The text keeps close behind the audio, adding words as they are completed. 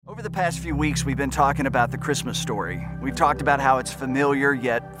Over the past few weeks, we've been talking about the Christmas story. We've talked about how it's familiar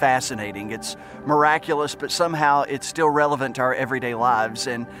yet fascinating. It's miraculous, but somehow it's still relevant to our everyday lives,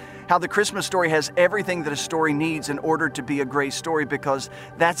 and how the Christmas story has everything that a story needs in order to be a great story, because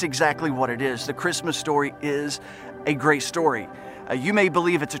that's exactly what it is. The Christmas story is a great story. You may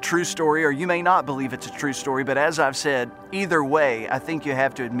believe it's a true story, or you may not believe it's a true story, but as I've said, either way, I think you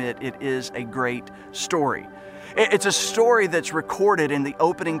have to admit it is a great story. It's a story that's recorded in the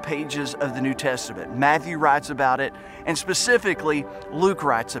opening pages of the New Testament. Matthew writes about it, and specifically, Luke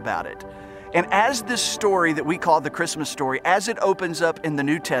writes about it. And as this story that we call the Christmas story, as it opens up in the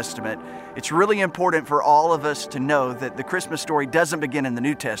New Testament, it's really important for all of us to know that the Christmas story doesn't begin in the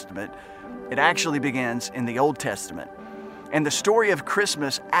New Testament. It actually begins in the Old Testament. And the story of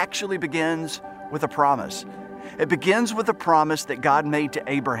Christmas actually begins with a promise. It begins with a promise that God made to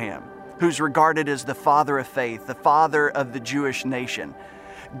Abraham, who's regarded as the father of faith, the father of the Jewish nation.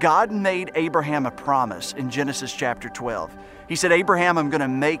 God made Abraham a promise in Genesis chapter 12. He said, Abraham, I'm going to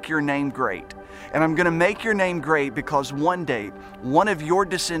make your name great. And I'm going to make your name great because one day, one of your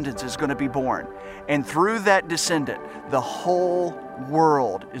descendants is going to be born. And through that descendant, the whole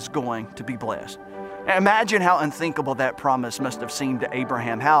world is going to be blessed. Now imagine how unthinkable that promise must have seemed to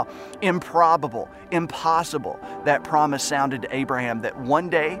Abraham, how improbable, impossible that promise sounded to Abraham, that one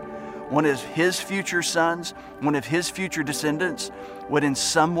day, one of his future sons, one of his future descendants would in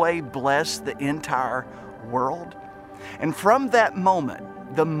some way bless the entire world. And from that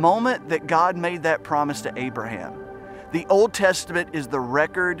moment, the moment that God made that promise to Abraham, the Old Testament is the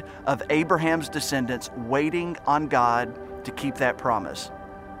record of Abraham's descendants waiting on God to keep that promise.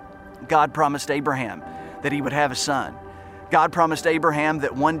 God promised Abraham that he would have a son. God promised Abraham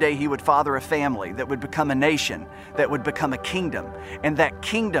that one day he would father a family that would become a nation, that would become a kingdom, and that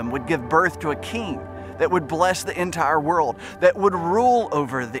kingdom would give birth to a king that would bless the entire world, that would rule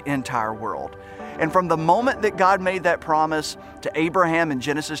over the entire world. And from the moment that God made that promise to Abraham in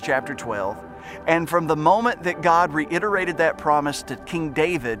Genesis chapter 12, and from the moment that God reiterated that promise to King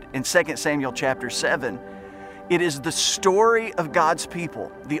David in 2 Samuel chapter 7, it is the story of God's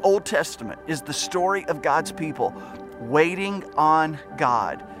people. The Old Testament is the story of God's people waiting on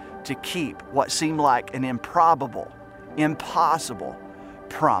God to keep what seemed like an improbable, impossible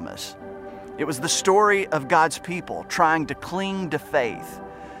promise. It was the story of God's people trying to cling to faith,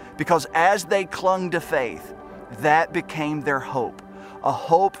 because as they clung to faith, that became their hope. A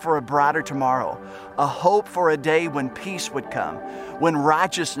hope for a brighter tomorrow, a hope for a day when peace would come, when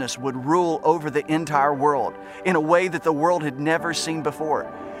righteousness would rule over the entire world in a way that the world had never seen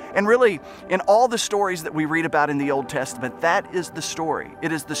before. And really, in all the stories that we read about in the Old Testament, that is the story.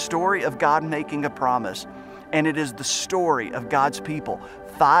 It is the story of God making a promise, and it is the story of God's people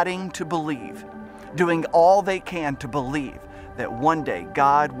fighting to believe, doing all they can to believe that one day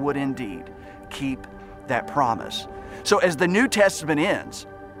God would indeed keep that promise. So as the New Testament ends,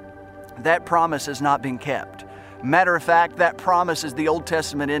 that promise has not been kept. Matter of fact, that promise as the Old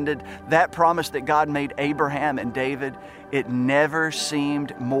Testament ended, that promise that God made Abraham and David, it never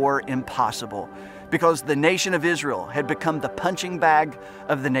seemed more impossible, because the nation of Israel had become the punching bag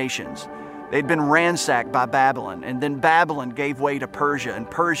of the nations. They'd been ransacked by Babylon, and then Babylon gave way to Persia, and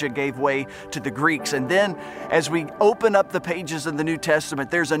Persia gave way to the Greeks. And then as we open up the pages of the New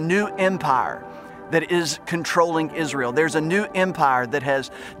Testament, there's a new empire that is controlling Israel. There's a new empire that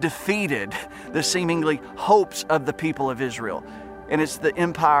has defeated the seemingly hopes of the people of Israel, and it's the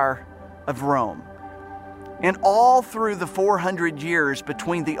empire of Rome. And all through the 400 years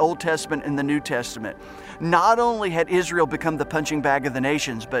between the Old Testament and the New Testament, not only had Israel become the punching bag of the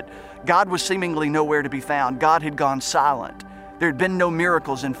nations, but God was seemingly nowhere to be found. God had gone silent. There had been no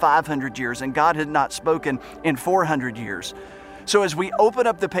miracles in 500 years, and God had not spoken in 400 years. So as we open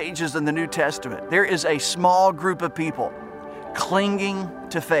up the pages in the New Testament, there is a small group of people clinging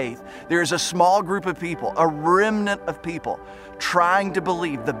to faith. There is a small group of people, a remnant of people, trying to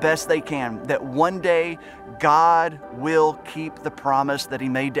believe the best they can that one day God will keep the promise that He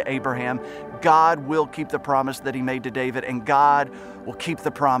made to Abraham. God will keep the promise that He made to David, and God will keep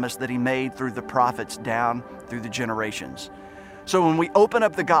the promise that He made through the prophets down through the generations. So when we open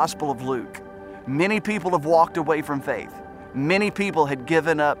up the Gospel of Luke, many people have walked away from faith. Many people had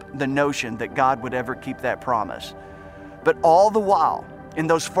given up the notion that God would ever keep that promise. But all the while, in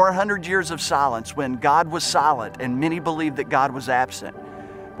those 400 years of silence, when God was silent and many believed that God was absent,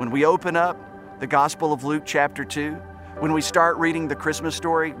 when we open up the Gospel of Luke chapter 2, when we start reading the Christmas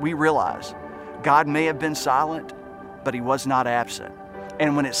story, we realize God may have been silent, but He was not absent.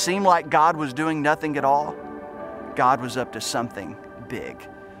 And when it seemed like God was doing nothing at all, God was up to something big.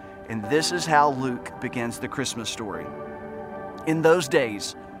 And this is how Luke begins the Christmas story. In those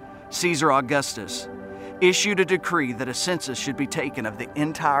days, Caesar Augustus issued a decree that a census should be taken of the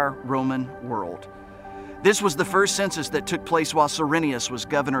entire Roman world. This was the first census that took place while Cyrenius was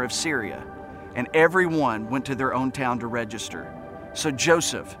governor of Syria, and everyone went to their own town to register. So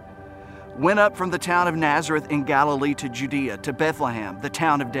Joseph went up from the town of Nazareth in Galilee to Judea, to Bethlehem, the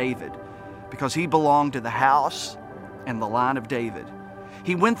town of David, because he belonged to the house and the line of David.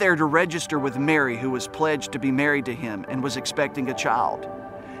 He went there to register with Mary, who was pledged to be married to him and was expecting a child.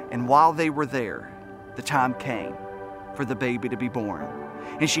 And while they were there, the time came for the baby to be born.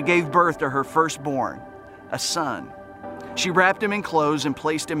 And she gave birth to her firstborn, a son. She wrapped him in clothes and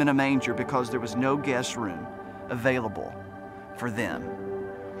placed him in a manger because there was no guest room available for them.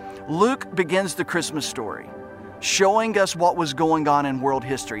 Luke begins the Christmas story, showing us what was going on in world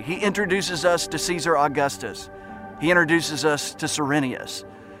history. He introduces us to Caesar Augustus. He introduces us to Cyrenius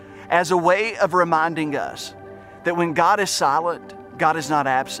as a way of reminding us that when God is silent, God is not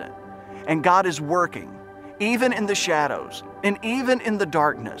absent. And God is working, even in the shadows and even in the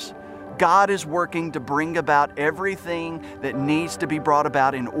darkness. God is working to bring about everything that needs to be brought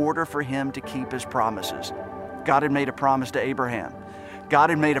about in order for Him to keep His promises. God had made a promise to Abraham.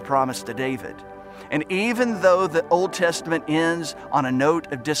 God had made a promise to David. And even though the Old Testament ends on a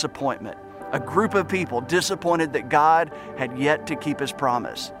note of disappointment, a group of people disappointed that God had yet to keep His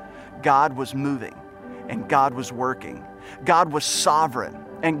promise, God was moving and God was working. God was sovereign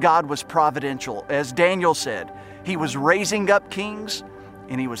and God was providential. As Daniel said, He was raising up kings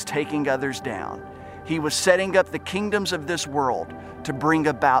and He was taking others down. He was setting up the kingdoms of this world to bring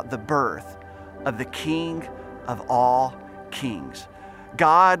about the birth of the King of all kings.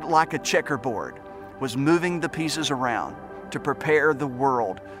 God, like a checkerboard, was moving the pieces around to prepare the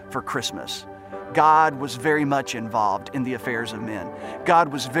world for Christmas. God was very much involved in the affairs of men.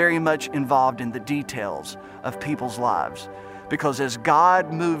 God was very much involved in the details of people's lives. Because as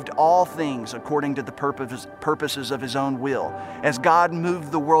God moved all things according to the purposes of His own will, as God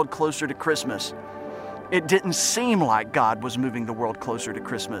moved the world closer to Christmas, it didn't seem like God was moving the world closer to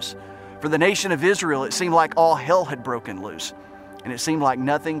Christmas. For the nation of Israel, it seemed like all hell had broken loose, and it seemed like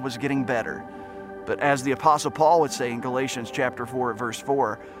nothing was getting better. But as the Apostle Paul would say in Galatians chapter 4, verse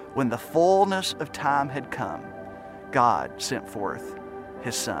 4, when the fullness of time had come, God sent forth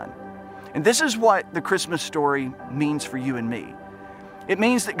His Son. And this is what the Christmas story means for you and me. It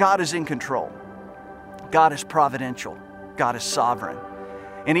means that God is in control. God is providential. God is sovereign.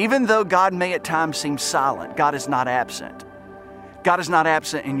 And even though God may at times seem silent, God is not absent. God is not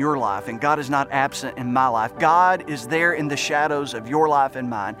absent in your life, and God is not absent in my life. God is there in the shadows of your life and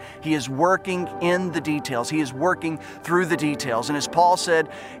mine. He is working in the details. He is working through the details. And as Paul said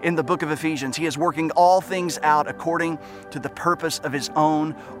in the book of Ephesians, He is working all things out according to the purpose of His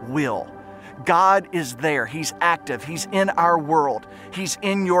own will. God is there. He's active. He's in our world. He's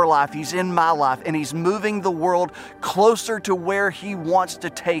in your life. He's in my life. And He's moving the world closer to where He wants to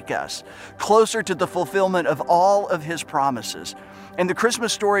take us, closer to the fulfillment of all of His promises. And the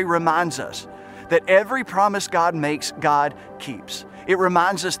Christmas story reminds us that every promise God makes, God keeps. It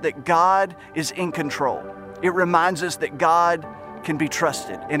reminds us that God is in control. It reminds us that God can be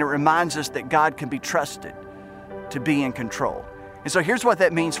trusted. And it reminds us that God can be trusted to be in control. And so here's what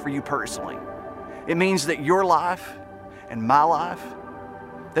that means for you personally. It means that your life and my life,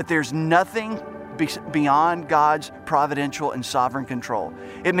 that there's nothing beyond God's providential and sovereign control.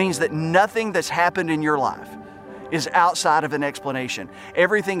 It means that nothing that's happened in your life is outside of an explanation.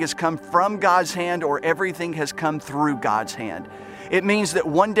 Everything has come from God's hand, or everything has come through God's hand. It means that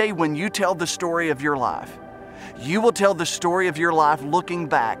one day when you tell the story of your life, you will tell the story of your life looking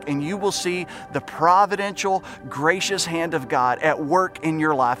back, and you will see the providential, gracious hand of God at work in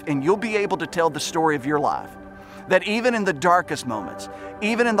your life, and you'll be able to tell the story of your life. That even in the darkest moments,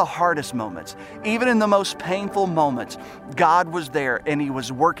 even in the hardest moments, even in the most painful moments, God was there and He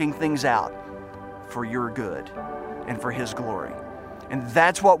was working things out for your good and for His glory. And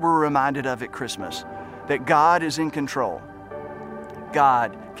that's what we're reminded of at Christmas, that God is in control.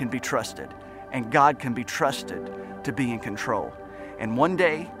 God can be trusted. And God can be trusted to be in control. And one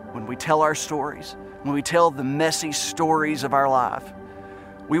day, when we tell our stories, when we tell the messy stories of our life,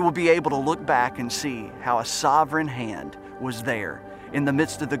 we will be able to look back and see how a sovereign hand was there in the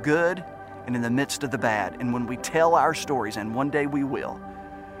midst of the good and in the midst of the bad. And when we tell our stories, and one day we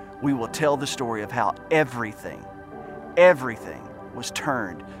will tell the story of how everything was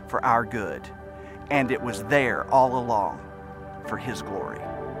turned for our good. And it was there all along for His glory.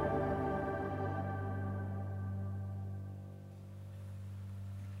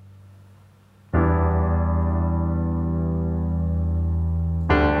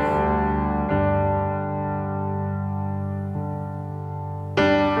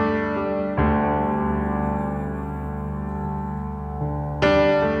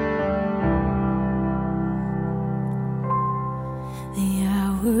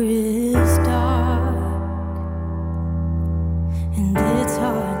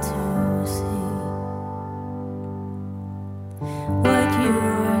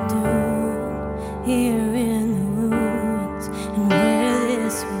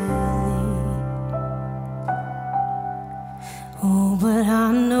 I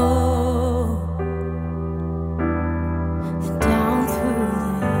know that down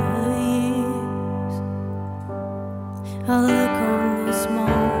through the years I'll look on this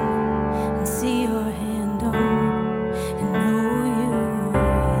moment and see your hand on and know you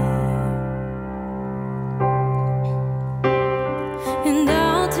were here. And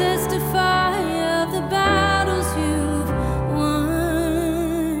I'll testify of the battles you've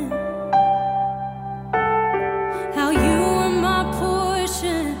won, how you were my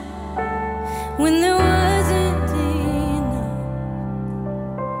portion when there wasn't enough.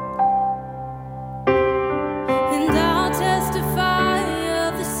 And I'll testify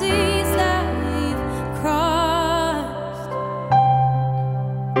of the seas that we've crossed,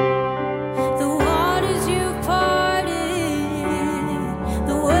 the waters you parted,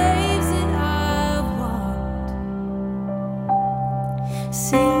 the waves that I've walked,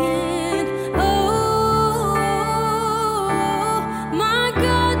 singing, oh, my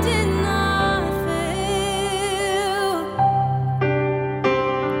God did not fail.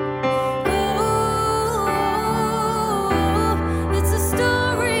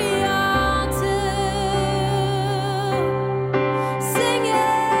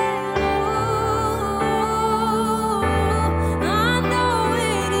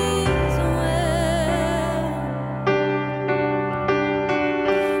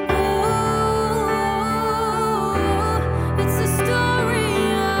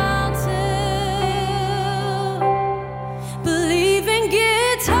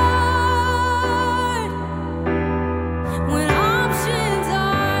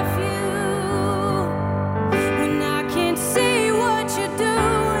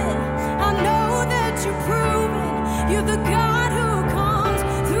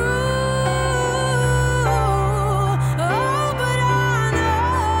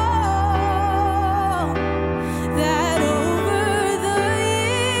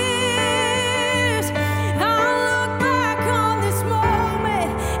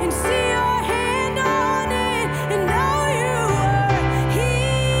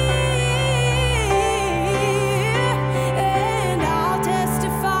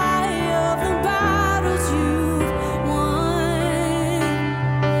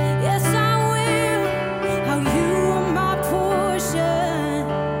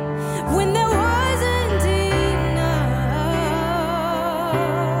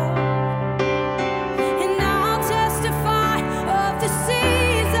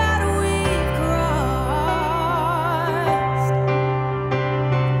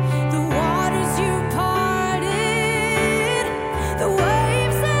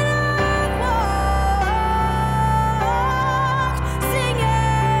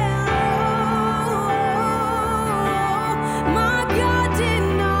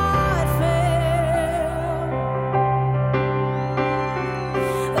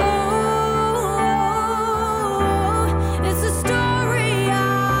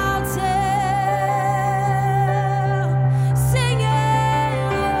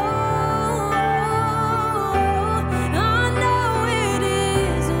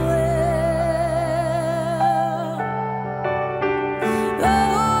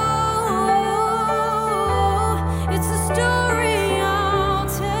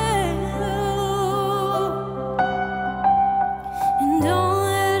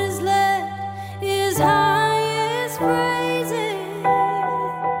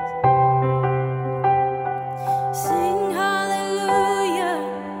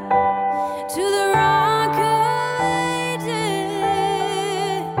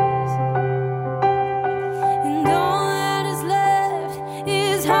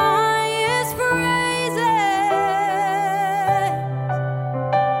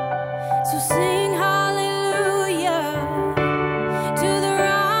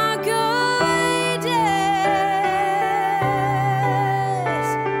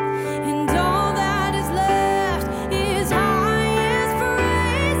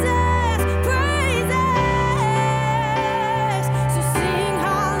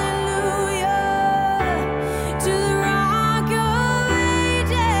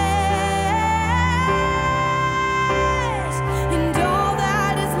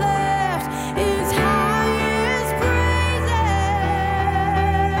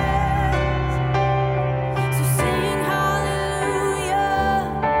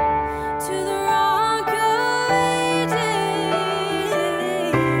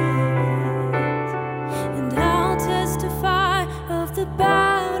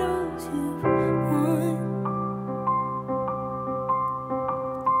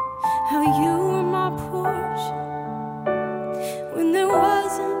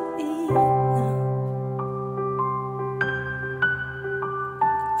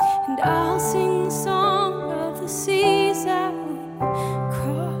 I'll sing the song of the seas that we've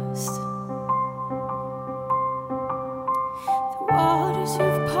crossed, the waters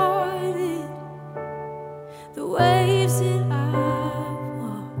you've parted, the waves that I've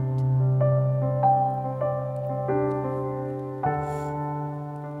walked.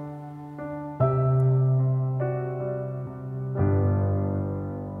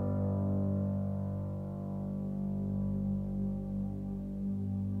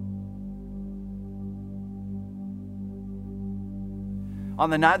 On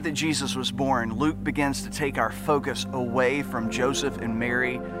the night that Jesus was born, Luke begins to take our focus away from Joseph and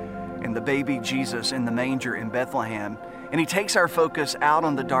Mary and the baby Jesus in the manger in Bethlehem, and he takes our focus out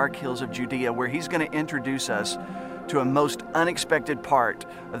on the dark hills of Judea, where he's going to introduce us to a most unexpected part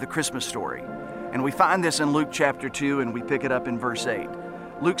of the Christmas story. And we find this in Luke chapter 2, and we pick it up in verse 8.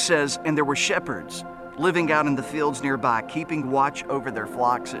 Luke says, "And there were shepherds living out in the fields nearby, keeping watch over their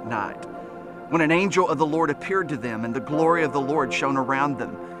flocks at night, when an angel of the Lord appeared to them, and the glory of the Lord shone around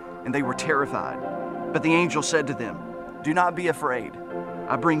them, and they were terrified. But the angel said to them, 'Do not be afraid.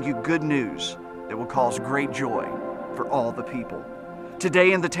 I bring you good news that will cause great joy for all the people.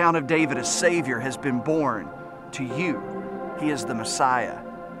 Today in the town of David a Savior has been born to you. He is the Messiah.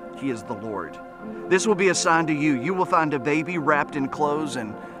 He is the Lord. This will be a sign to you. You will find a baby wrapped in clothes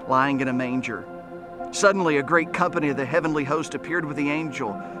and lying in a manger.' Suddenly a great company of the heavenly host appeared with the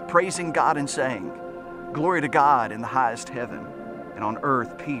angel, praising God and saying, 'Glory to God in the highest heaven, and on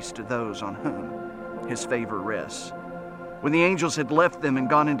earth peace to those on whom his favor rests.' When the angels had left them and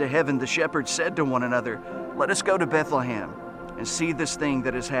gone into heaven, the shepherds said to one another, 'Let us go to Bethlehem and see this thing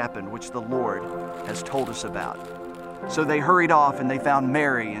that has happened, which the Lord has told us about.' So they hurried off, and they found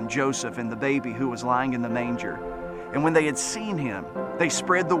Mary and Joseph and the baby who was lying in the manger. And when they had seen him, they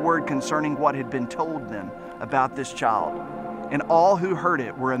spread the word concerning what had been told them about this child. And all who heard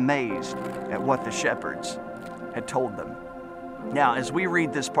it were amazed at what the shepherds had told them." Now, as we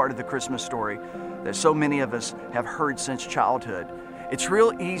read this part of the Christmas story that so many of us have heard since childhood, it's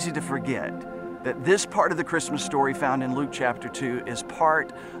real easy to forget that this part of the Christmas story found in Luke chapter 2 is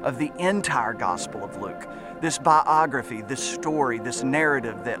part of the entire Gospel of Luke. This biography, this story, this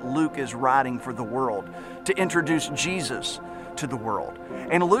narrative that Luke is writing for the world to introduce Jesus to the world.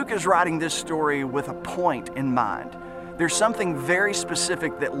 And Luke is writing this story with a point in mind. There's something very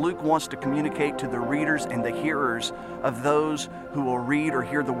specific that Luke wants to communicate to the readers and the hearers of those who will read or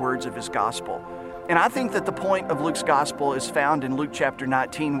hear the words of his gospel. And I think that the point of Luke's gospel is found in Luke chapter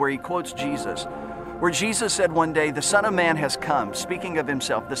 19, where he quotes Jesus, where Jesus said one day, "The Son of Man has come," speaking of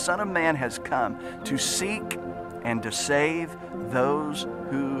himself, "the Son of Man has come to seek and to save those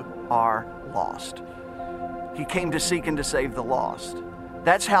who are lost." He came to seek and to save the lost.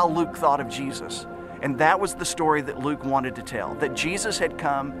 That's how Luke thought of Jesus. And that was the story that Luke wanted to tell, that Jesus had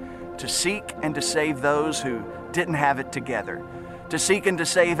come to seek and to save those who didn't have it together, to seek and to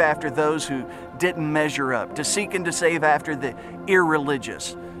save after those who didn't measure up, to seek and to save after the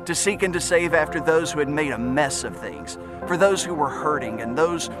irreligious, to seek and to save after those who had made a mess of things, for those who were hurting and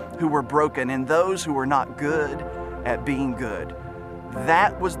those who were broken and those who were not good at being good.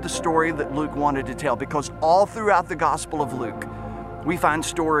 That was the story that Luke wanted to tell, because all throughout the Gospel of Luke, we find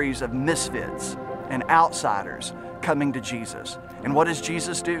stories of misfits and outsiders coming to Jesus. And what does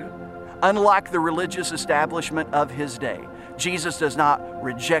Jesus do? Unlike the religious establishment of his day, Jesus does not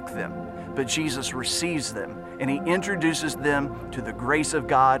reject them, but Jesus receives them, and he introduces them to the grace of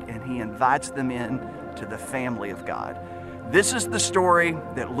God, and he invites them in to the family of God. This is the story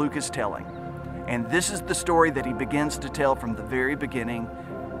that Luke is telling, and this is the story that he begins to tell from the very beginning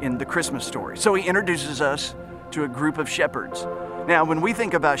in the Christmas story. So he introduces us to a group of shepherds. Now, when we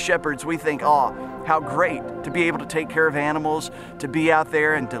think about shepherds, we think, oh, how great to be able to take care of animals, to be out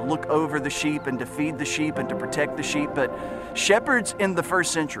there and to look over the sheep and to feed the sheep and to protect the sheep. But shepherds in the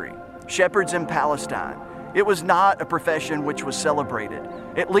first century, shepherds in Palestine, it was not a profession which was celebrated,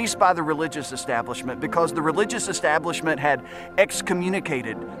 at least by the religious establishment, because the religious establishment had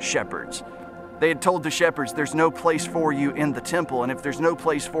excommunicated shepherds. They had told the shepherds, there's no place for you in the temple. And if there's no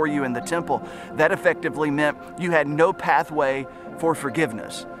place for you in the temple, that effectively meant you had no pathway for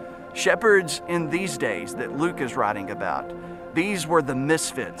forgiveness. Shepherds in these days that Luke is writing about, these were the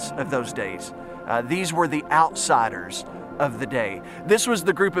misfits of those days. These were the outsiders of the day. This was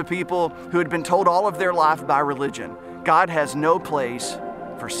the group of people who had been told all of their life by religion, God has no place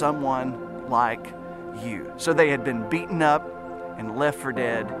for someone like you. So they had been beaten up and left for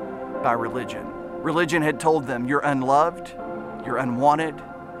dead by religion. Religion had told them, you're unloved, you're unwanted,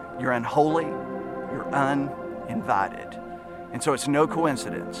 you're unholy, you're uninvited. And so it's no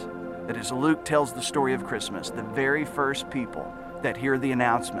coincidence that as Luke tells the story of Christmas, the very first people that hear the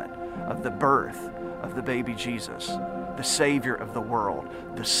announcement of the birth of the baby Jesus, the Savior of the world,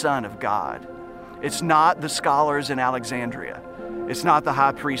 the Son of God. It's not the scholars in Alexandria. It's not the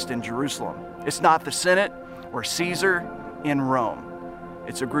high priest in Jerusalem. It's not the Senate or Caesar in Rome.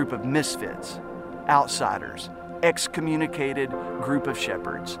 It's a group of misfits, outsiders, excommunicated group of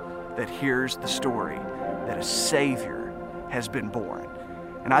shepherds that hears the story that a Savior has been born.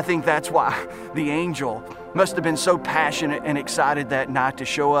 And I think that's why the angel must have been so passionate and excited that night to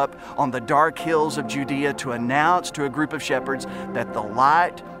show up on the dark hills of Judea to announce to a group of shepherds that the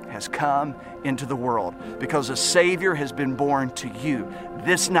light has come into the world, because a Savior has been born to you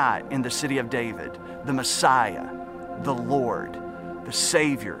this night in the city of David, the Messiah, the Lord, the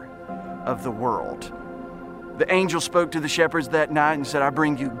Savior of the world. The angel spoke to the shepherds that night and said, I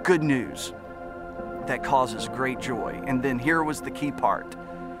bring you good news that causes great joy. And then here was the key part.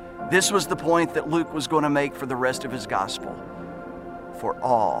 This was the point that Luke was going to make for the rest of his gospel. For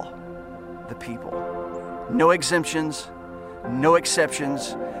all the people. No exemptions, no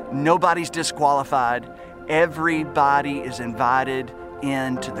exceptions, nobody's disqualified. Everybody is invited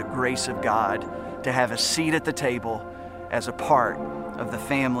into the grace of God to have a seat at the table as a part of the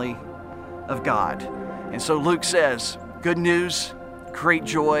family of God. And so Luke says, good news, great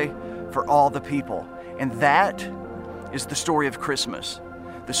joy for all the people. And that is the story of Christmas.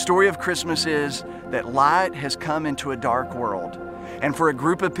 The story of Christmas is that light has come into a dark world. And for a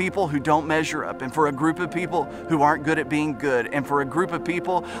group of people who don't measure up, and for a group of people who aren't good at being good, and for a group of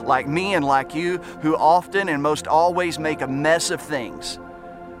people like me and like you who often and most always make a mess of things,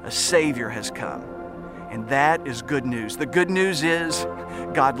 a Savior has come. And that is good news. The good news is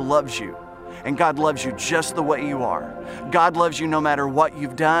God loves you. And God loves you just the way you are. God loves you no matter what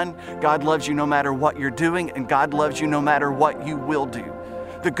you've done. God loves you no matter what you're doing. And God loves you no matter what you will do.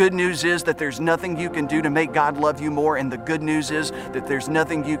 The good news is that there's nothing you can do to make God love you more, and the good news is that there's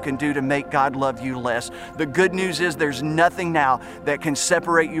nothing you can do to make God love you less. The good news is there's nothing now that can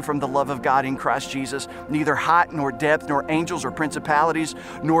separate you from the love of God in Christ Jesus. Neither height nor depth nor angels or principalities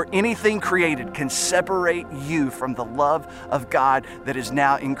nor anything created can separate you from the love of God that is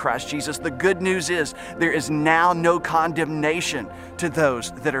now in Christ Jesus. The good news is there is now no condemnation to those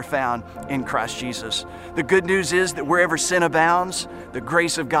that are found in Christ Jesus. The good news is that wherever sin abounds, the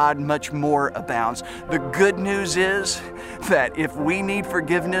grace of God much more abounds. The good news is that if we need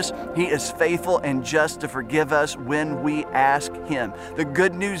forgiveness, He is faithful and just to forgive us when we ask Him. The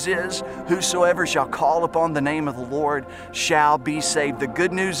good news is whosoever shall call upon the name of the Lord shall be saved. The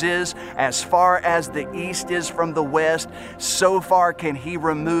good news is as far as the east is from the west, so far can He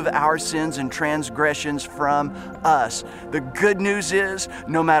remove our sins and transgressions from us. The good news is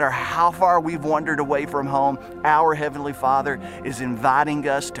no matter how far we've wandered away from home, our Heavenly Father is inviting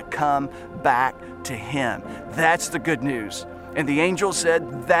us to come back to Him. That's the good news. And the angel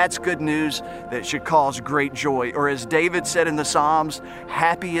said that's good news that should cause great joy. Or as David said in the Psalms,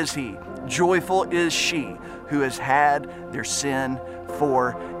 happy is he, joyful is she who has had their sin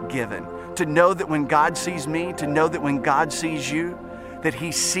forgiven. To know that when God sees me, to know that when God sees you, that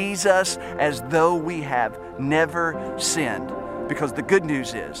He sees us as though we have never sinned. Because the good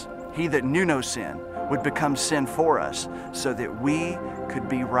news is, He that knew no sin would become sin for us so that we could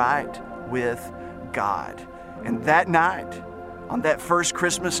be right with God. And that night, on that first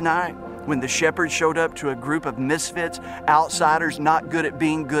Christmas night, when the shepherds showed up to a group of misfits, outsiders, not good at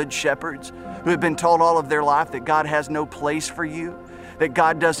being good shepherds, who have been told all of their life that God has no place for you, that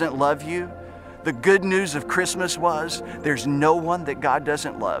God doesn't love you, the good news of Christmas was there's no one that God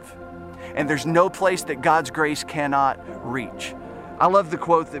doesn't love. And there's no place that God's grace cannot reach. I love the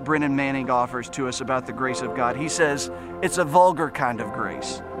quote that Brennan Manning offers to us about the grace of God. He says, it's a vulgar kind of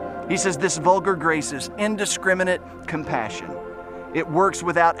grace. He says this vulgar grace is indiscriminate compassion. It works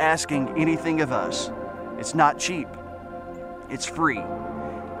without asking anything of us. It's not cheap. It's free.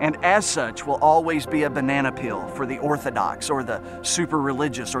 And as such will always be a banana peel for the orthodox or the super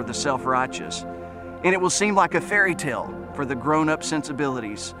religious or the self-righteous. And it will seem like a fairy tale for the grown-up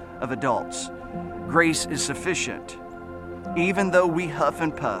sensibilities of adults. Grace is sufficient. Even though we huff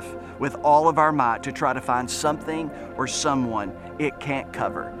and puff with all of our might to try to find something or someone it can't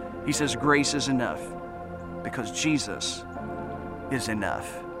cover. He says grace is enough because Jesus is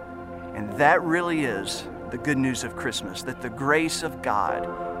enough. And that really is the good news of Christmas, that the grace of God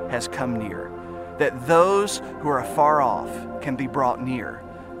has come near, that those who are far off can be brought near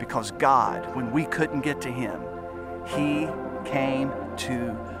because God, when we couldn't get to Him, He came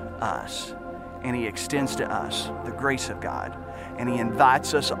to us. And He extends to us the grace of God. And He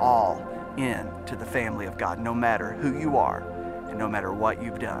invites us all into the family of God. No matter who you are and no matter what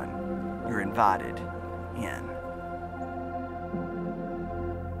you've done, you're invited in.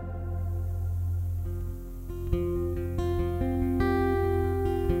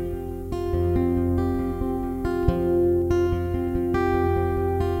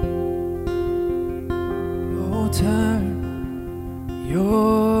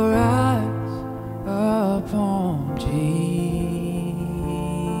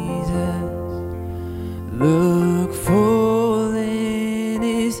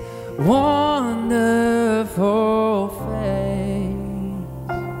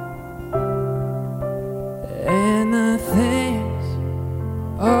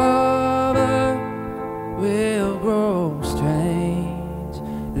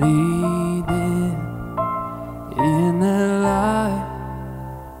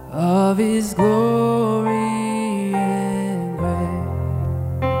 His glory and grace.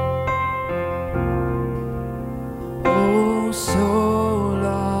 Oh, soul,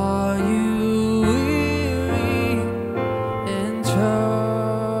 are you weary and troubled?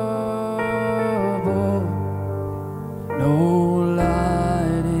 No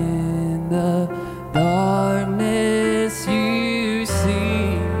light in the darkness you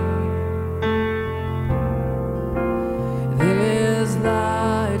see. There's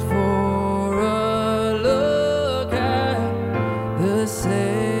light for a look at the Savior,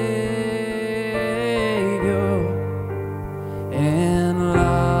 and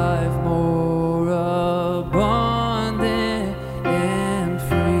life more abundant and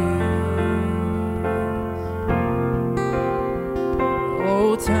free.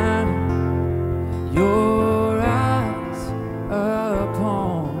 Oh, turn your eyes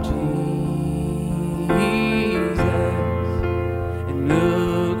upon Jesus and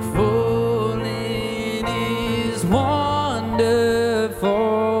look full in His wonderful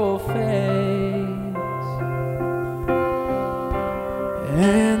face,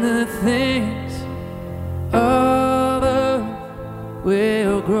 and the things of earth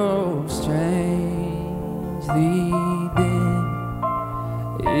will grow strangely dim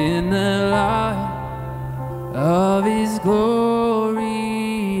in the light of His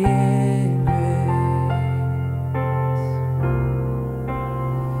glory and grace.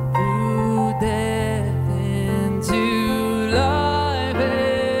 Through death into life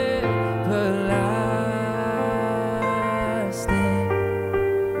everlasting,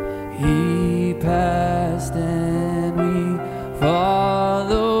 He passed and we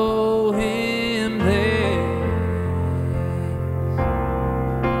follow Him there.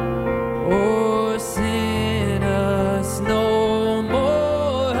 Or sin us no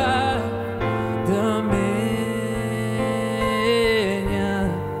more have dominion,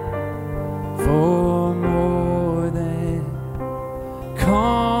 for more than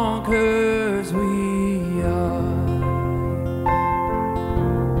conquerors we are.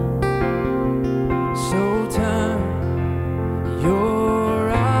 So turn your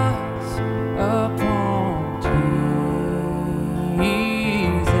eyes upon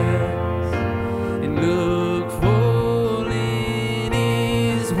Jesus and look full in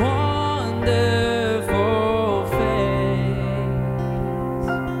His wonderful face,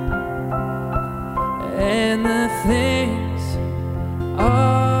 and the things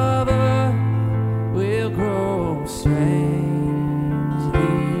of earth will grow strangely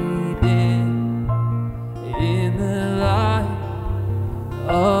dim in the light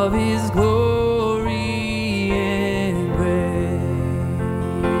of His glory and grace.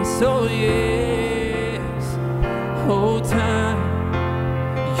 Oh yes, oh turn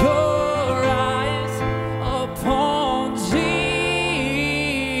your eyes upon Jesus,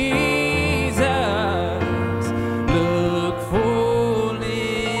 look full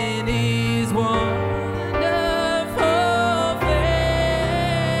in His wonderful face,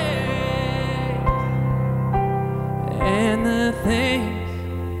 and the things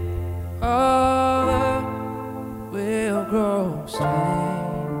of earth will grow strangely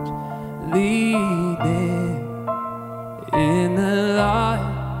dim in the light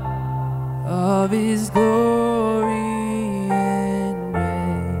of His glory and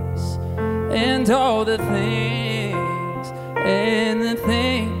grace. And all the things and the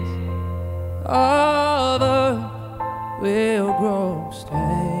things of earth will grow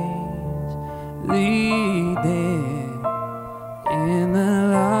strangely dim in the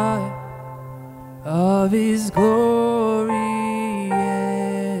light of His glory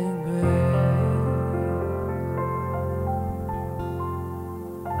and grace.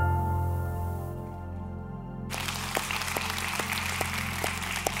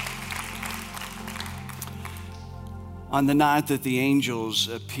 On the night that the angels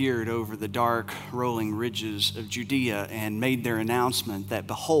appeared over the dark, rolling ridges of Judea and made their announcement that,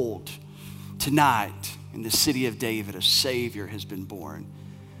 behold, tonight in the city of David a Savior has been born,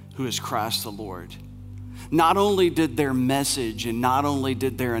 who is Christ the Lord. Not only did their message and not only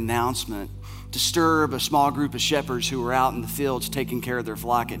did their announcement disturb a small group of shepherds who were out in the fields taking care of their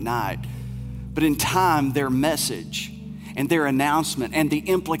flock at night, but in time their message and their announcement and the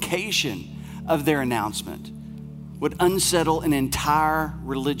implication of their announcement would unsettle an entire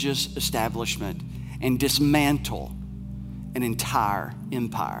religious establishment and dismantle an entire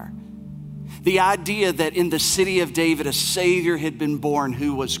empire. The idea that in the city of David a Savior had been born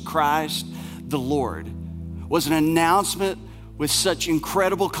who was Christ the Lord was an announcement with such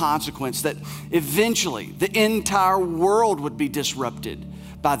incredible consequence that eventually the entire world would be disrupted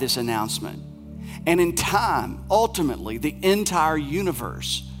by this announcement. And in time, ultimately, the entire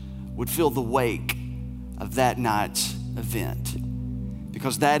universe would feel the wake of that night's event.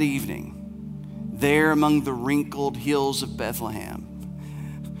 Because that evening, there among the wrinkled hills of Bethlehem,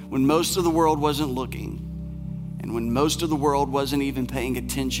 when most of the world wasn't looking, and when most of the world wasn't even paying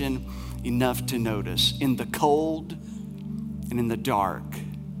attention enough to notice, in the cold and in the dark,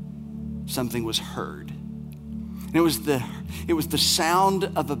 something was heard. And it was the sound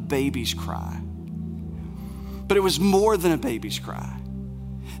of a baby's cry. But it was more than a baby's cry.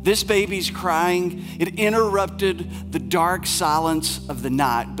 This baby's crying, it interrupted the dark silence of the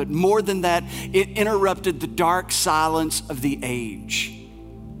night. But more than that, it interrupted the dark silence of the age.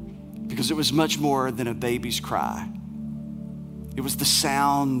 Because it was much more than a baby's cry. It was the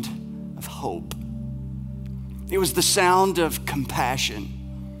sound of hope. It was the sound of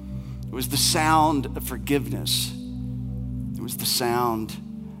compassion. It was the sound of forgiveness. It was the sound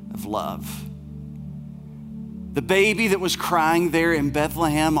of love. The baby that was crying there in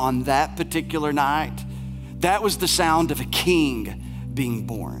Bethlehem on that particular night, that was the sound of a king being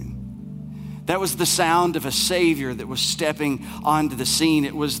born. That was the sound of a Savior that was stepping onto the scene.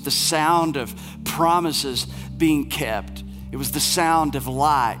 It was the sound of promises being kept. It was the sound of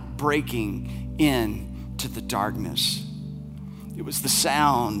light breaking into the darkness. It was the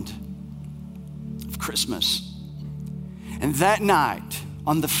sound of Christmas. And that night,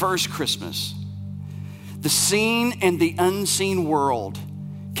 on the first Christmas, the seen and the unseen world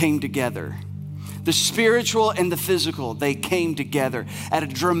came together. The spiritual and the physical, they came together at a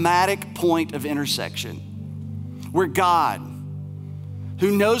dramatic point of intersection where God,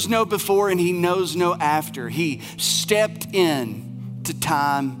 who knows no before and he knows no after, he stepped in to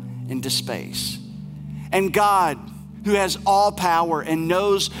time and to space. And God, who has all power and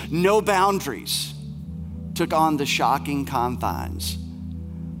knows no boundaries, took on the shocking confines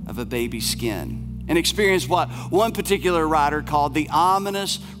of a baby's skin and experienced what one particular writer called the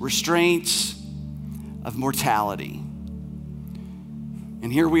ominous restraints of mortality.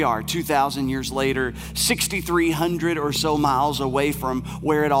 And here we are, 2,000 years later, 6,300 or so miles away from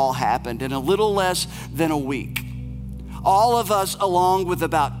where it all happened, in a little less than a week. All of us, along with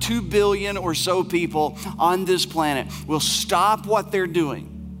about 2 billion or so people on this planet, will stop what they're doing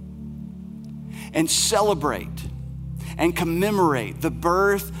and celebrate and commemorate the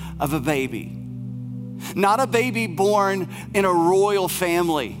birth of a baby. Not a baby born in a royal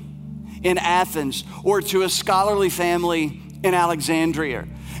family in Athens or to a scholarly family in Alexandria,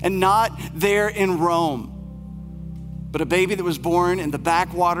 and not there in Rome, but a baby that was born in the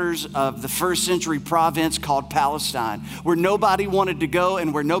backwaters of the first century province called Palestine, where nobody wanted to go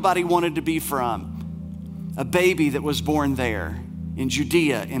and where nobody wanted to be from. A baby that was born there in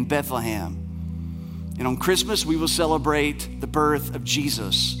Judea, in Bethlehem. And on Christmas, we will celebrate the birth of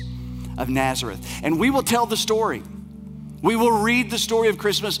Jesus of Nazareth. And we will tell the story. We will read the story of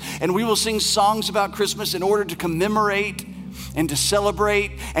Christmas, and we will sing songs about Christmas in order to commemorate and to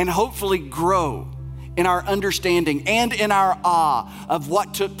celebrate and hopefully grow in our understanding and in our awe of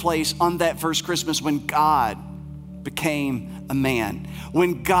what took place on that first Christmas when God became a man,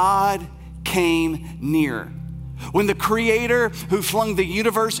 when God came near, when the Creator who flung the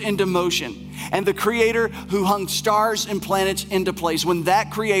universe into motion and the Creator who hung stars and planets into place, when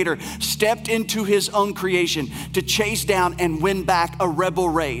that Creator stepped into his own creation to chase down and win back a rebel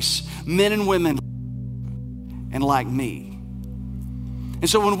race, men and women and like me. And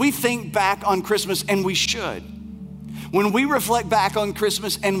so when we think back on Christmas, and we should, when we reflect back on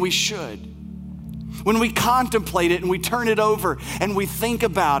Christmas, and we should, when we contemplate it and we turn it over and we think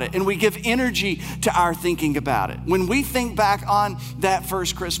about it and we give energy to our thinking about it, when we think back on that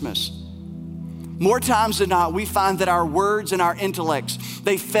first Christmas, more times than not, we find that our words and our intellects,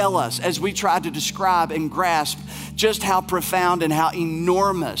 they fail us as we try to describe and grasp just how profound and how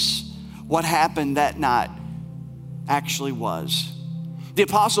enormous what happened that night actually was. The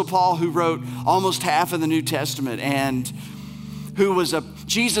Apostle Paul, who wrote almost half of the New Testament and who was a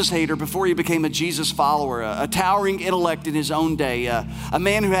Jesus hater before he became a Jesus follower, a towering intellect in his own day, a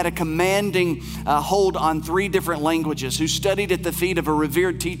man who had a commanding hold on 3 different languages, who studied at the feet of a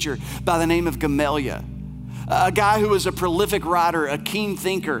revered teacher by the name of Gamaliel, a guy who was a prolific writer, a keen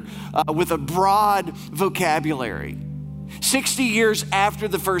thinker with a broad vocabulary. 60 years after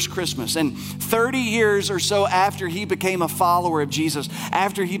the first Christmas and 30 years or so after he became a follower of Jesus,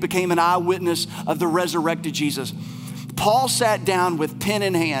 after he became an eyewitness of the resurrected Jesus, Paul sat down with pen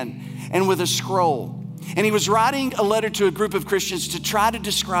in hand and with a scroll. And he was writing a letter to a group of Christians to try to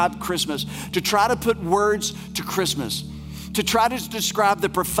describe Christmas, to try to put words to Christmas, to try to describe the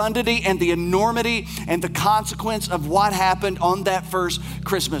profundity and the enormity and the consequence of what happened on that first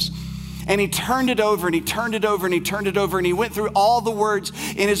Christmas. And he turned it over and he turned it over and he turned it over and he went through all the words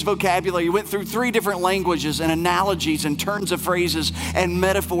in his vocabulary. He went through 3 different languages and analogies and turns of phrases and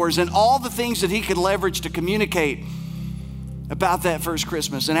metaphors and all the things that he could leverage to communicate about that first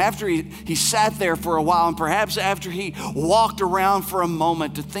Christmas. And after he sat there for a while, and perhaps after he walked around for a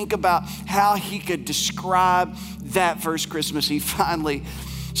moment to think about how he could describe that first Christmas, he finally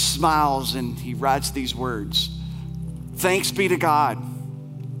smiles and he writes these words: "Thanks be to God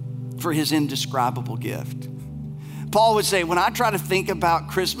for his indescribable gift." Paul would say, when I try to think about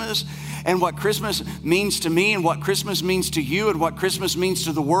Christmas and what Christmas means to me and what Christmas means to you and what Christmas means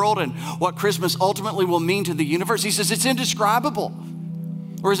to the world and what Christmas ultimately will mean to the universe, he says it's indescribable.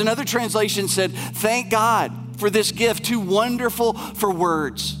 Or as another translation said, thank God for this gift, too wonderful for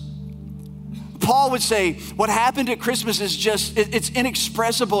words. Paul would say what happened at Christmas is just, it's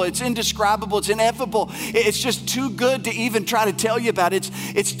inexpressible, it's indescribable, it's ineffable. It's just too good to even try to tell you about.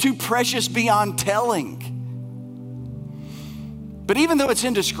 It's too precious beyond telling. But even though it's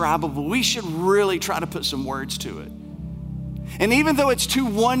indescribable, we should really try to put some words to it. And even though it's too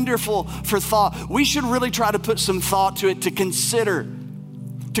wonderful for thought, we should really try to put some thought to it, to consider,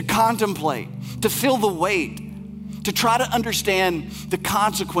 to contemplate, to feel the weight, to try to understand the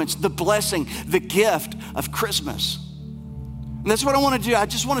consequence, the blessing, the gift of Christmas. And that's what I want to do. I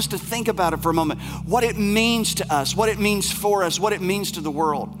just want us to think about it for a moment. What it means to us, what it means for us, what it means to the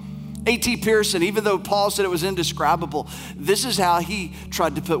world. A.T. Pierson, even though Paul said it was indescribable, this is how he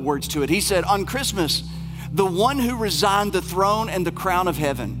tried to put words to it. He said, on Christmas, the one who resigned the throne and the crown of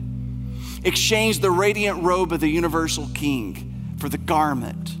heaven exchanged the radiant robe of the universal king for the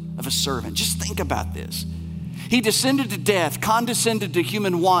garment of a servant. Just think about this. He descended to death, condescended to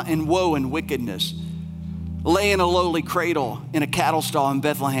human want and woe and wickedness, lay in a lowly cradle in a cattle stall in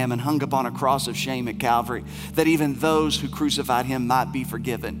Bethlehem and hung upon a cross of shame at Calvary, that even those who crucified him might be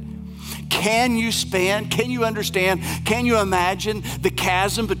forgiven. Can you span, can you understand, can you imagine the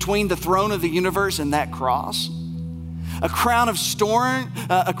chasm between the throne of the universe and that cross? A crown of stars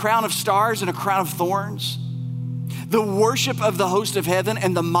and a crown of thorns. The worship of the host of heaven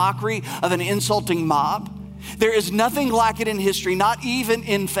and the mockery of an insulting mob. There is nothing like it in history, not even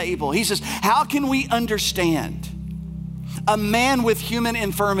in fable. He says, how can we understand a man with human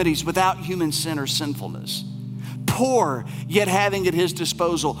infirmities without human sin or sinfulness? Poor, yet having at his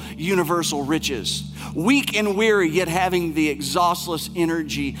disposal universal riches. Weak and weary, yet having the exhaustless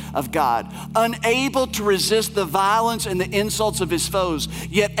energy of God. Unable to resist the violence and the insults of his foes,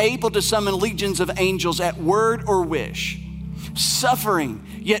 yet able to summon legions of angels at word or wish. Suffering,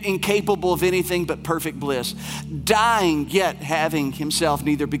 yet incapable of anything but perfect bliss. Dying, yet having himself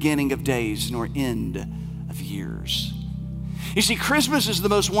neither beginning of days nor end of years. You see, Christmas is the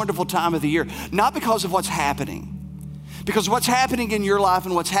most wonderful time of the year, not because of what's happening. Because what's happening in your life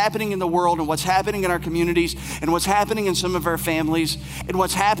and what's happening in the world and what's happening in our communities and what's happening in some of our families and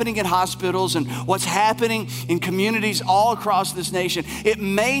what's happening in hospitals and what's happening in communities all across this nation, it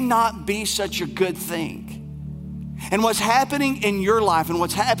may not be such a good thing. And what's happening in your life and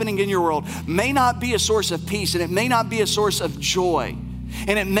what's happening in your world may not be a source of peace, and it may not be a source of joy,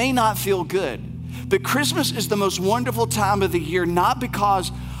 and it may not feel good. But Christmas is the most wonderful time of the year, not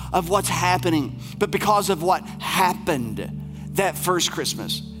because of what's happening, but because of what happened that first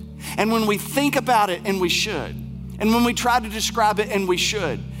Christmas. And when we think about it, and we should, and when we try to describe it, and we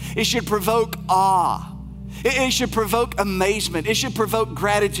should, it should provoke awe. It should provoke amazement. It should provoke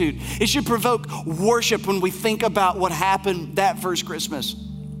gratitude. It should provoke worship when we think about what happened that first Christmas.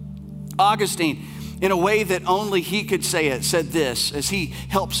 Augustine, in a way that only he could say it, said this as he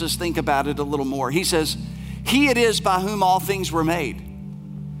helps us think about it a little more. He says, he it is by whom all things were made,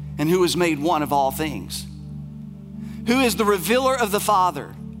 and who is made one of all things, who is the revealer of the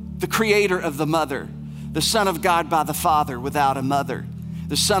Father, the creator of the mother, the Son of God by the Father without a mother,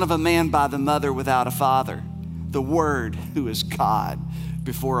 the Son of a man by the mother without a father, the Word who is God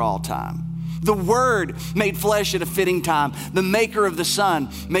before all time. The Word made flesh at a fitting time, the maker of the sun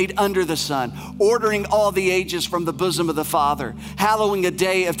made under the sun, ordering all the ages from the bosom of the Father, hallowing a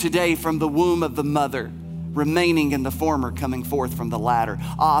day of today from the womb of the mother, remaining in the former, coming forth from the latter,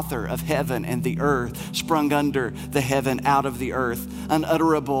 author of heaven and the earth, sprung under the heaven out of the earth,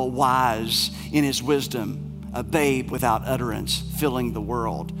 unutterable, wise in his wisdom, a babe without utterance, filling the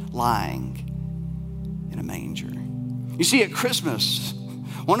world, lying in a manger. You see, at Christmas,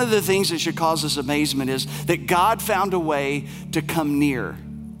 one of the things that should cause us amazement is that God found a way to come near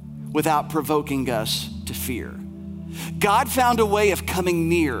without provoking us to fear. God found a way of coming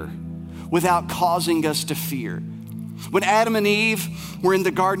near without causing us to fear. When Adam and Eve were in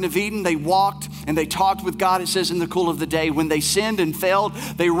the Garden of Eden, they walked and they talked with God, it says, in the cool of the day. When they sinned and failed,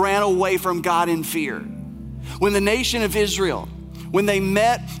 they ran away from God in fear. When the nation of Israel, when they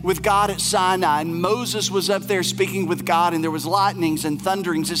met with God at Sinai, and Moses was up there speaking with God, and there was lightnings and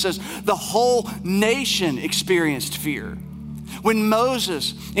thunderings, it says the whole nation experienced fear. When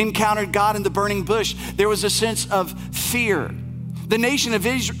Moses encountered God in the burning bush, there was a sense of fear. The nation of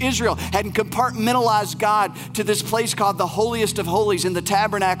Israel had compartmentalized God to this place called the holiest of holies in the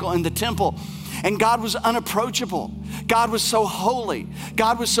tabernacle and the temple. And God was unapproachable. God was so holy.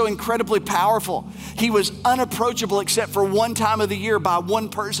 God was so incredibly powerful. He was unapproachable except for one time of the year by one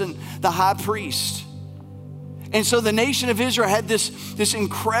person, the high priest. And so the nation of Israel had this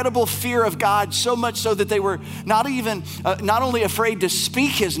incredible fear of God, so much so that they were not only afraid to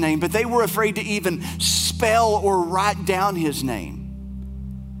speak his name, but they were afraid to even spell or write down his name.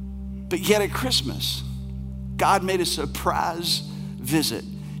 But yet at Christmas, God made a surprise visit.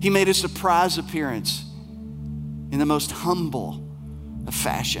 He made a surprise appearance in the most humble of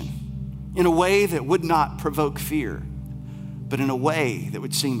fashion, in a way that would not provoke fear, but in a way that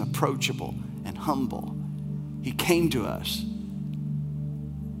would seem approachable and humble. He came to us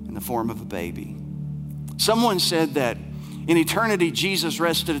in the form of a baby. Someone said that in eternity, Jesus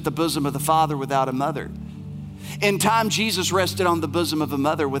rested at the bosom of the Father without a mother. In time, Jesus rested on the bosom of a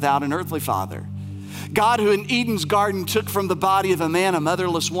mother without an earthly father. God, who in Eden's garden took from the body of a man a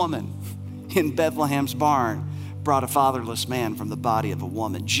motherless woman, in Bethlehem's barn brought a fatherless man from the body of a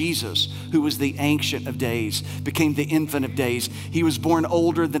woman. Jesus, who was the Ancient of Days, became the Infant of Days. He was born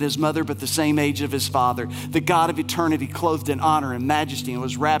older than his mother, but the same age of his father. The God of eternity, clothed in honor and majesty, and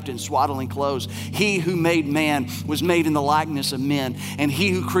was wrapped in swaddling clothes. He who made man was made in the likeness of men, and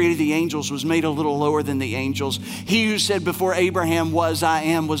he who created the angels was made a little lower than the angels. He who said before Abraham was, I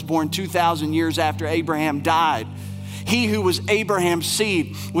am, was born 2,000 years after Abraham died. He who was Abraham's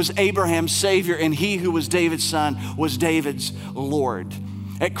seed was Abraham's Savior, and he who was David's son was David's Lord.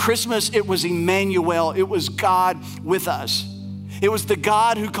 At Christmas, it was Emmanuel. It was God with us. It was the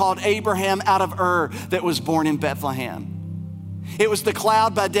God who called Abraham out of Ur that was born in Bethlehem. It was the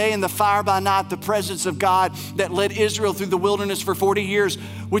cloud by day and the fire by night, the presence of God that led Israel through the wilderness for 40 years,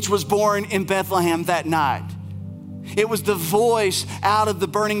 which was born in Bethlehem that night. It was the voice out of the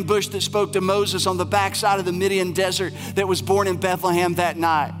burning bush that spoke to Moses on the backside of the Midian desert that was born in Bethlehem that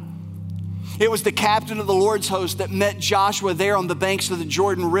night. It was the captain of the Lord's host that met Joshua there on the banks of the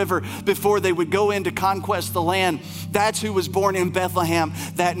Jordan River before they would go in to conquest the land. That's who was born in Bethlehem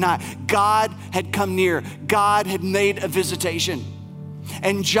that night. God had come near. God had made a visitation.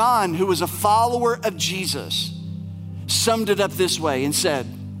 And John, who was a follower of Jesus, summed it up this way and said,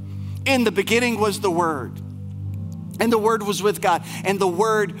 in the beginning was the Word, and the Word was with God, and the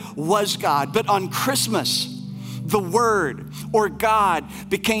Word was God. But on Christmas, the Word, or God,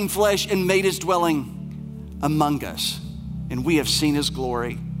 became flesh and made his dwelling among us. And we have seen his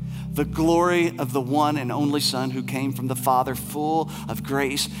glory, the glory of the one and only Son who came from the Father, full of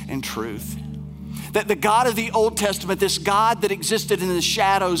grace and truth. That the God of the Old Testament, this God that existed in the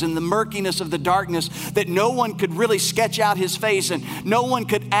shadows and the murkiness of the darkness, that no one could really sketch out his face and no one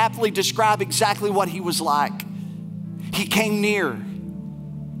could aptly describe exactly what he was like. He came near.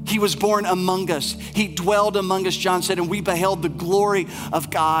 He was born among us. He dwelled among us, John said, and we beheld the glory of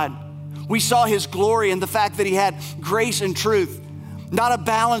God. We saw his glory in the fact that he had grace and truth, not a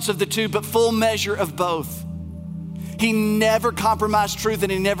balance of the two, but full measure of both. He never compromised truth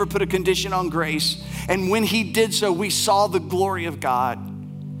and he never put a condition on grace. And when he did so, we saw the glory of God.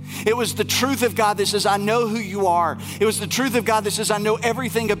 It was the truth of God that says, I know who you are. It was the truth of God that says, I know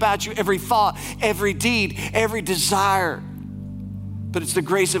everything about you, every thought, every deed, every desire. But it's the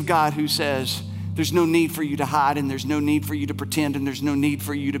grace of God who says, there's no need for you to hide, and there's no need for you to pretend, and there's no need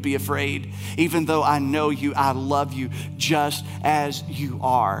for you to be afraid. Even though I know you, I love you just as you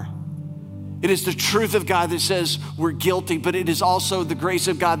are. It is the truth of God that says we're guilty, but it is also the grace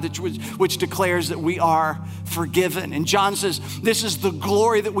of God which declares that we are forgiven. And John says, this is the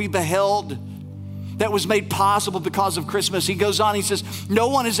glory that we beheld that was made possible because of Christmas. He goes on, he says, no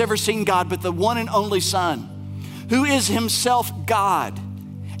one has ever seen God but the one and only Son, who is himself God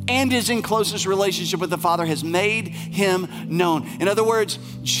and is in closest relationship with the Father, has made him known. In other words,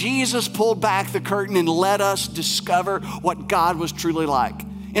 Jesus pulled back the curtain and let us discover what God was truly like.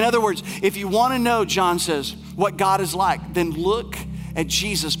 In other words, if you want to know, John says, what God is like, then look at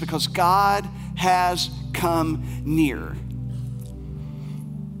Jesus, because God has come near.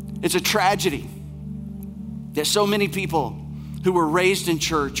 It's a tragedy that so many people who were raised in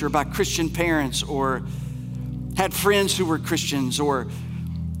church or by Christian parents or had friends who were Christians or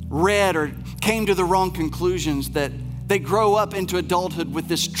read or came to the wrong conclusions, that They grow up into adulthood with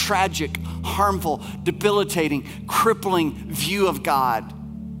this tragic, harmful, debilitating, crippling view of God.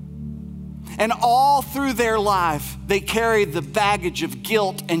 And all through their life, they carry the baggage of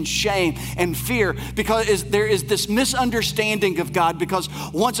guilt and shame and fear because there is this misunderstanding of God, because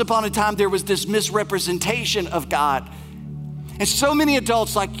once upon a time there was this misrepresentation of God. And so many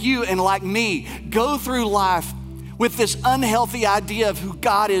adults like you and like me go through life with this unhealthy idea of who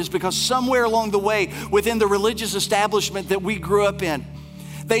God is, because somewhere along the way within the religious establishment that we grew up in,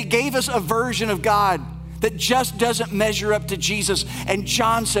 they gave us a version of God that just doesn't measure up to Jesus. And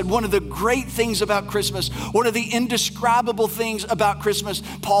John said one of the great things about Christmas, one of the indescribable things about Christmas,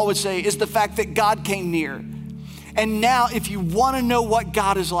 Paul would say, is the fact that God came near. And now if you want to know what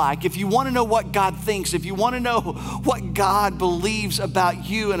God is like, if you want to know what God thinks, if you want to know what God believes about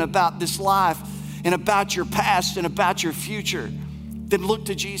you and about this life and about your past and about your future, then look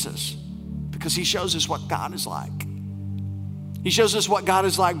to Jesus, because he shows us what God is like. He shows us what God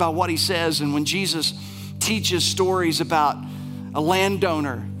is like by what he says. And when Jesus teaches stories about a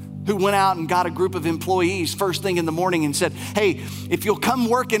landowner who went out and got a group of employees first thing in the morning and said, hey, if you'll come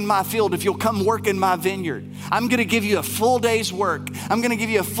work in my field, if you'll come work in my vineyard, I'm gonna give you a full day's work. I'm gonna give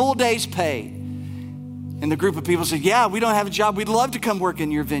you a full day's pay. And the group of people said, yeah, we don't have a job. We'd love to come work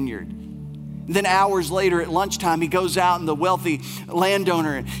in your vineyard. And then hours later at lunchtime, he goes out, and the wealthy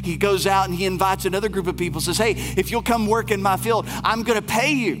landowner, he goes out and he invites another group of people, says, hey, if you'll come work in my field, I'm gonna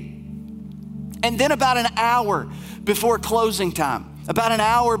pay you. And then about an hour before closing time, about an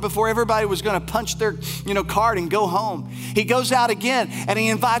hour before everybody was gonna punch their card and go home, he goes out again and he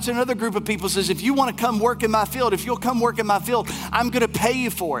invites another group of people, says, if you wanna come work in my field, if you'll come work in my field, I'm gonna pay you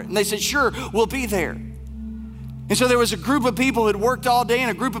for it. And they said, sure, we'll be there. And so there was a group of people who had worked all day,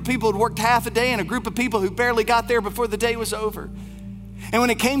 and a group of people who had worked half a day, and a group of people who barely got there before the day was over. And when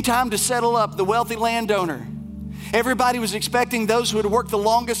it came time to settle up, the wealthy landowner, everybody was expecting those who had worked the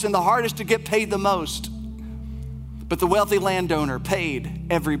longest and the hardest to get paid the most. But the wealthy landowner paid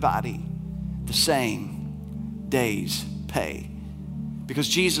everybody the same day's pay, because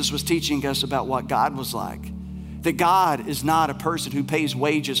Jesus was teaching us about what God was like. That God is not a person who pays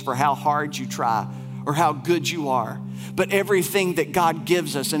wages for how hard you try or how good you are, but everything that God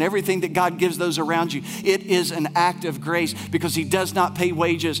gives us and everything that God gives those around you, it is an act of grace, because he does not pay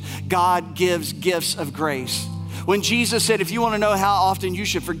wages. God gives gifts of grace. When Jesus said, if you want to know how often you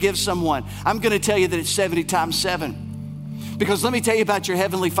should forgive someone, I'm going to tell you that it's 70 times 7. Because let me tell you about your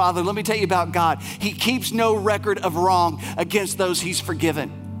heavenly Father. Let me tell you about God. He keeps no record of wrong against those he's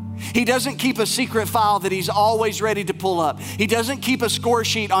forgiven. He doesn't keep a secret file that he's always ready to pull up. He doesn't keep a score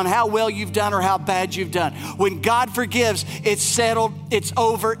sheet on how well you've done or how bad you've done. When God forgives, it's settled, it's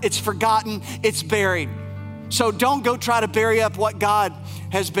over, it's forgotten, it's buried. So don't go try to bury up what God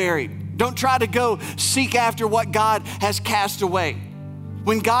has buried. Don't try to go seek after what God has cast away.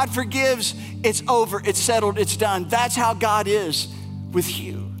 When God forgives, it's over, it's settled, it's done. That's how God is with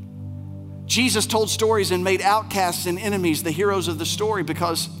you. Jesus told stories and made outcasts and enemies the heroes of the story,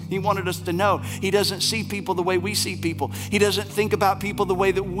 because he wanted us to know he doesn't see people the way we see people. He doesn't think about people the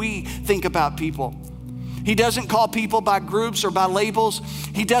way that we think about people. He doesn't call people by groups or by labels.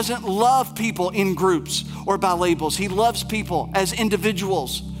 He doesn't love people in groups or by labels. He loves people as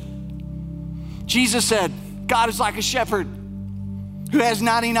individuals. Jesus said, God is like a shepherd who has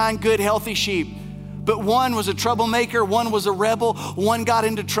 99 good, healthy sheep. But one was a troublemaker, one was a rebel, one got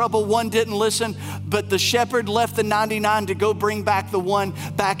into trouble, one didn't listen, but the shepherd left the 99 to go bring back the one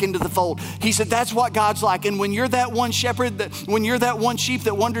back into the fold. He said, that's what God's like. And when you're that one shepherd, when you're that one sheep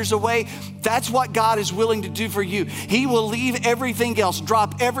that wanders away, that's what God is willing to do for you. He will leave everything else,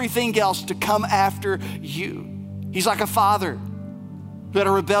 drop everything else to come after you. He's like a father who had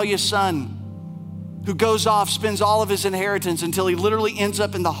a rebellious son who goes off, spends all of his inheritance until he literally ends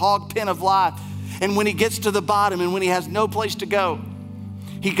up in the hog pen of life. And when he gets to the bottom and when he has no place to go,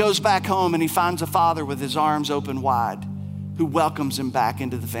 he goes back home and he finds a father with his arms open wide who welcomes him back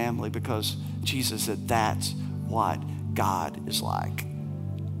into the family, because Jesus said that's what God is like.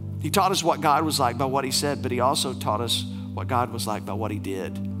 He taught us what God was like by what he said, but he also taught us what God was like by what he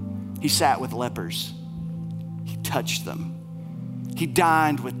did. He sat with lepers. He touched them. He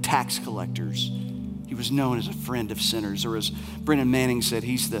dined with tax collectors. He was known as a friend of sinners, or as Brennan Manning said,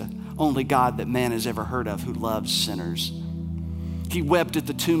 he's the only God that man has ever heard of who loves sinners. He wept at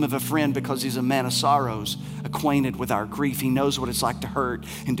the tomb of a friend because he's a man of sorrows, acquainted with our grief. He knows what it's like to hurt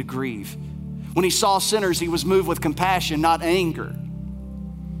and to grieve. When he saw sinners, he was moved with compassion, not anger.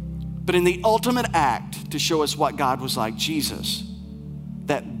 But in the ultimate act to show us what God was like, Jesus,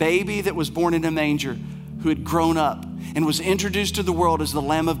 that baby that was born in a manger, who had grown up and was introduced to the world as the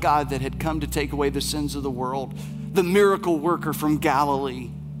Lamb of God that had come to take away the sins of the world, the miracle worker from Galilee,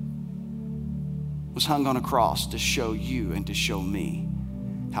 was hung on a cross to show you and to show me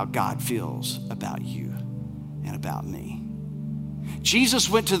how God feels about you and about me. Jesus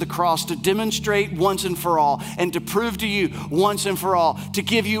went to the cross to demonstrate once and for all and to prove to you once and for all, to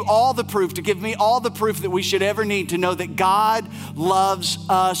give you all the proof, to give me all the proof that we should ever need to know that God loves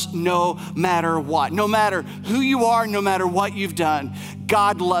us no matter what. No matter who you are, no matter what you've done,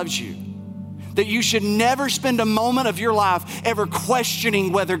 God loves you. That you should never spend a moment of your life ever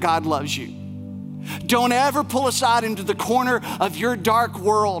questioning whether God loves you. Don't ever pull aside into the corner of your dark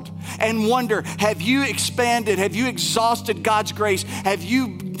world and wonder, have you expanded? Have you exhausted God's grace? Have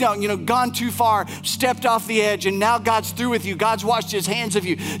you gone too far, stepped off the edge, and now God's through with you? God's washed his hands of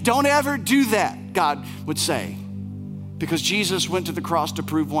you. Don't ever do that, God would say. Because Jesus went to the cross to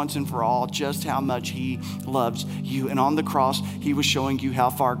prove once and for all just how much he loves you. And on the cross, he was showing you how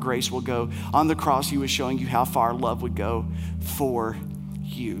far grace will go. On the cross, he was showing you how far love would go for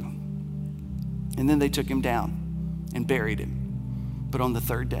you. And then they took him down and buried him. But on the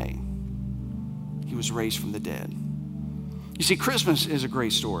third day, he was raised from the dead. You see, Christmas is a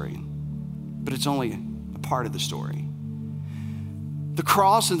great story, but it's only a part of the story. The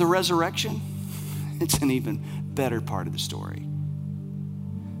cross and the resurrection, it's an even better part of the story.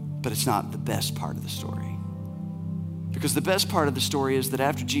 But it's not the best part of the story. Because the best part of the story is that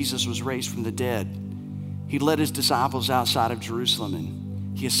after Jesus was raised from the dead, he led his disciples outside of Jerusalem and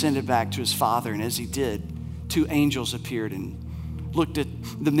he ascended back to his Father, and as he did, two angels appeared and looked at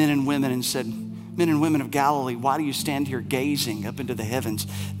the men and women and said, "Men and women of Galilee, why do you stand here gazing up into the heavens?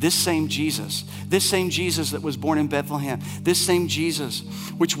 This same Jesus that was born in Bethlehem, this same Jesus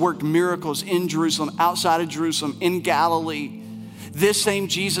which worked miracles in Jerusalem, outside of Jerusalem, in Galilee, this same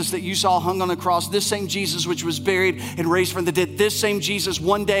Jesus that you saw hung on the cross, this same Jesus which was buried and raised from the dead, this same Jesus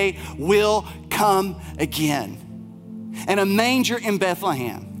one day will come again." And a manger in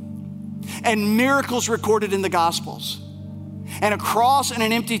Bethlehem, and miracles recorded in the Gospels, and a cross and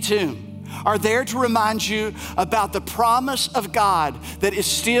an empty tomb are there to remind you about the promise of God that is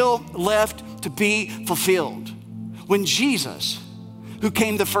still left to be fulfilled. When Jesus, who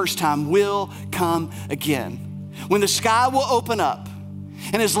came the first time, will come again. When the sky will open up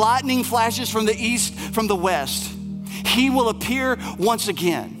and as lightning flashes from the east, from the west, he will appear once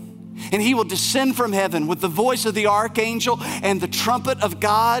again. And he will descend from heaven with the voice of the archangel and the trumpet of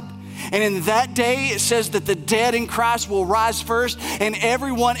God. And in that day, it says that the dead in Christ will rise first, and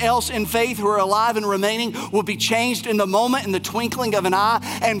everyone else in faith who are alive and remaining will be changed in the moment, in the twinkling of an eye,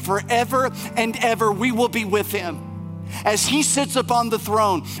 and forever and ever we will be with him as he sits upon the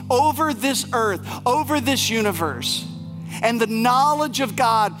throne over this earth, over this universe. And the knowledge of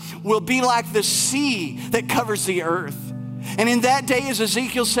God will be like the sea that covers the earth. And in that day, as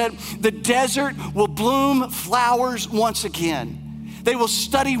Ezekiel said, the desert will bloom flowers once again. They will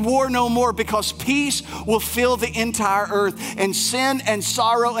study war no more because peace will fill the entire earth, and sin and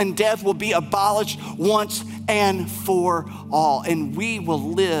sorrow and death will be abolished once and for all. And we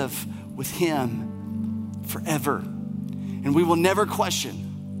will live with him forever. And we will never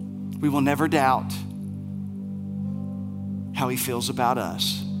question, we will never doubt how he feels about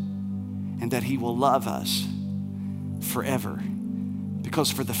us, and that he will love us forever. Because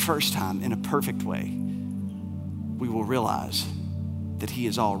for the first time in a perfect way, we will realize that he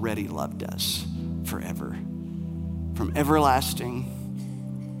has already loved us forever. From everlasting,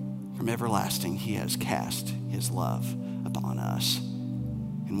 he has cast his love upon us.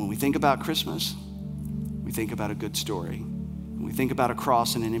 And when we think about Christmas, we think about a good story. When we think about a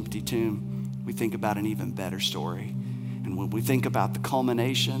cross and an empty tomb, we think about an even better story. And when we think about the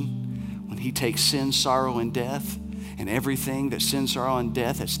culmination, when he takes sin, sorrow, and death, and everything that sin, sorrow, and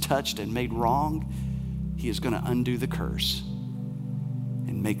death has touched and made wrong, he is going to undo the curse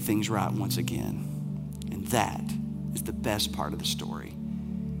and make things right once again. And that is the best part of the story.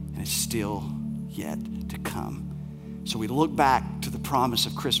 And it's still yet to come. So we look back to the promise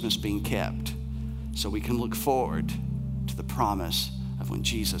of Christmas being kept, so we can look forward to the promise of when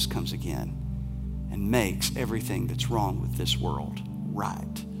Jesus comes again and makes everything that's wrong with this world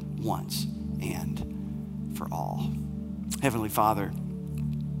right once and for all. Heavenly Father,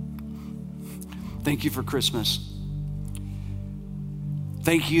 thank you for Christmas.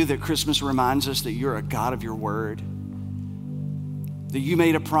 Thank you that Christmas reminds us that you're a God of your word, that you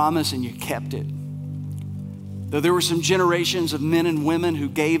made a promise and you kept it. Though there were some generations of men and women who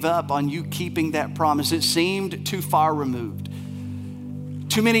gave up on you keeping that promise, it seemed too far removed.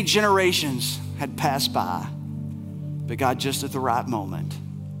 Too many generations had passed by, but God, just at the right moment,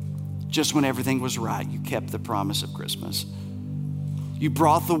 just when everything was right, you kept the promise of Christmas. You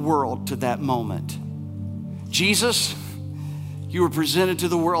brought the world to that moment Jesus, you were presented to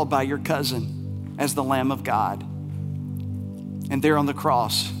the world by your cousin as the Lamb of God. And there on the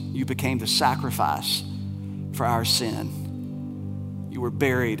cross, you became the sacrifice for our sin. You were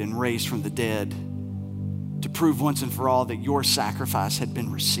buried and raised from the dead to prove once and for all that your sacrifice had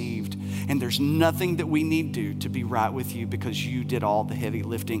been received. And there's nothing that we need do to be right with you because you did all the heavy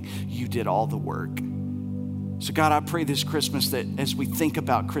lifting. You did all the work. So God, I pray this Christmas that as we think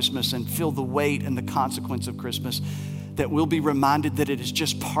about Christmas and feel the weight and the consequence of Christmas, that we'll be reminded that it is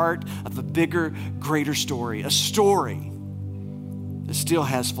just part of a bigger, greater story, a story that still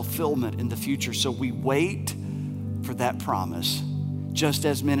has fulfillment in the future. So we wait for that promise, just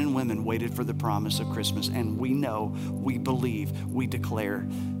as men and women waited for the promise of Christmas. And we know, we believe, we declare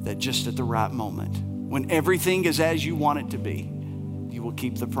that just at the right moment, when everything is as you want it to be, you will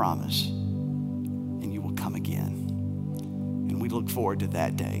keep the promise and you will come again. And we look forward to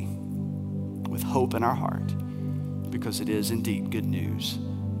that day with hope in our heart, because it is indeed good news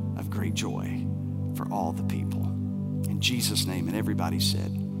of great joy for all the people. In Jesus' name, and everybody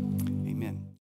said,